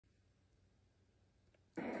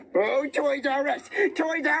Oh, Toys R Us!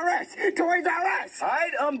 Toys R Us! Toys R Us! All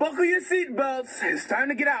right, unbuckle your seatbelts. It's time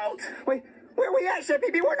to get out. Wait, where we at, Chef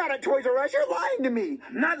Pee-Pee? We're not at Toys R Us. You're lying to me.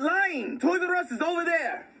 I'm not lying. Toys R Us is over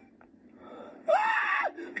there. Ah!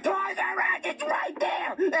 Toys R Us! It's right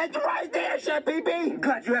there! It's right there, Chef Pee-Pee!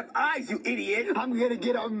 Glad you have eyes, you idiot. I'm gonna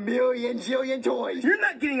get a million jillion toys. You're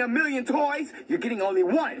not getting a million toys. You're getting only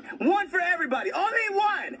one. One for everybody. Only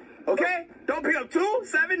one. Okay? Don't pick up 2,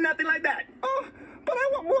 7, nothing like that. Oh, but I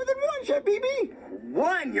want more than one, Chef Pee-Pee.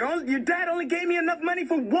 One. Your dad only gave me enough money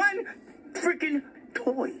for one freaking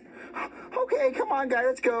toy. Okay, come on, guy,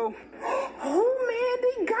 let's go. Oh, man,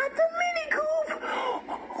 they got the Mini Coupe.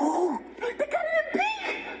 Oh, they got it in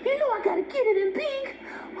pink. You know I gotta get it in pink.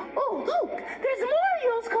 Oh, look, there's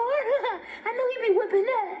Mario's car. I know he'd be whipping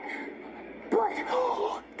that. But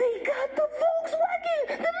they got the Volkswagen,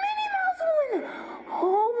 the Minnie Mouse one.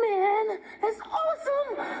 Oh, man, that's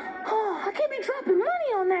awesome. Oh, I can't be dropping money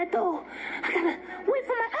on that, though. I gotta wait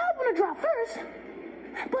for my album to drop first.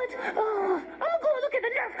 But I'm gonna go look at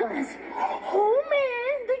the Nerf guns. Oh,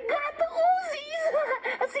 man, they got the Uzis.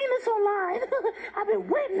 I've seen this online. I've been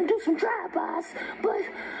waiting to do some drive-bys, but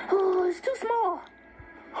it's too small.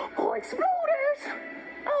 Oh, exploders.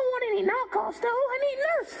 I don't want any knockoffs, though. I need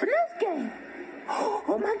Nerfs for this game.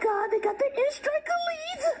 Oh, my God, they got the N-Striker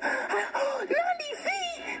leads. 90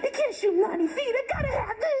 feet. They can't shoot 90 feet. I gotta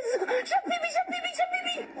have this. Shut Pee-Pee, shut Pee-Pee, shut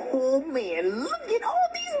Pee-Pee. Oh, man, look at all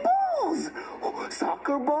these balls.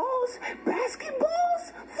 Soccer balls,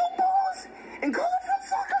 basketballs, footballs, and colorful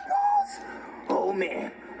soccer balls. Oh,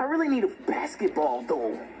 man, I really need a basketball,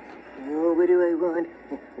 though. Oh, what do I want?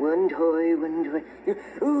 One toy, one toy.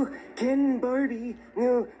 Oh, Ken Barbie.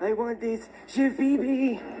 No, I want this. Chef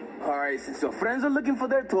Pee-Pee. All right, since your friends are looking for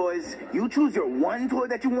their toys, you choose your one toy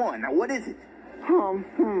that you want. Now, what is it?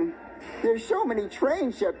 There's so many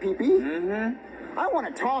trains, Chef Pee-Pee. I want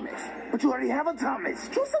a Thomas. But you already have a Thomas.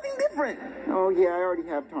 Choose something different. Oh, yeah, I already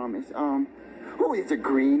have Thomas. Oh, it's a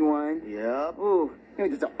green one. Yep. Oh,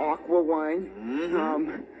 there's an aqua one.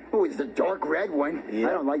 Oh, it's a dark red one. Yep.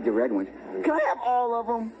 I don't like the red one. Can I have all of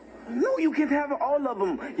them? No, you can't have all of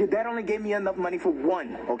them. Your dad only gave me enough money for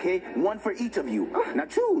one, okay? One for each of you. Now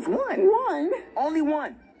choose one. One? Only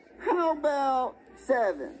one. How about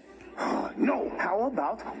 7? No, how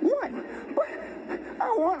about 1? But I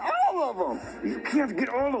want all of them. You can't get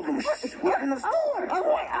all of them. We're in the store. I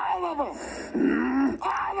want all of them.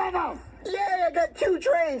 All of them. Yay, I got 2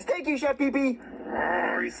 trains. Thank you, Chef Pee-Pee.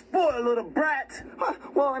 You spoiled little brat.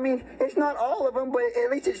 Well, I mean, it's not all of them, but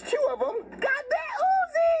at least it's 2 of them. Got that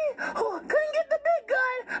Uzi! Oh, couldn't get the big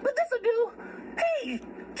gun, but this'll do. Hey,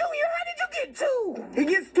 Junior, how did you get 2? He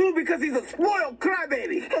gets 2 because he's a spoiled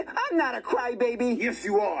crybaby. I'm not a crybaby. Yes,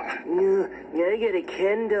 you are. No, I got a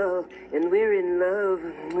Ken doll, and we're in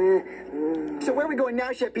love. So where are we going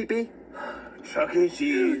now, Chef Pee-Pee? Chuck E.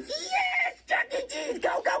 Cheese. Yes, Chuck E. Cheese!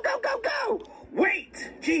 Go, go, go, go, go!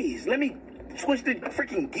 Wait, jeez, let me switch the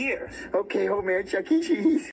freaking gears. Okay, old man, Chuck E. Cheese.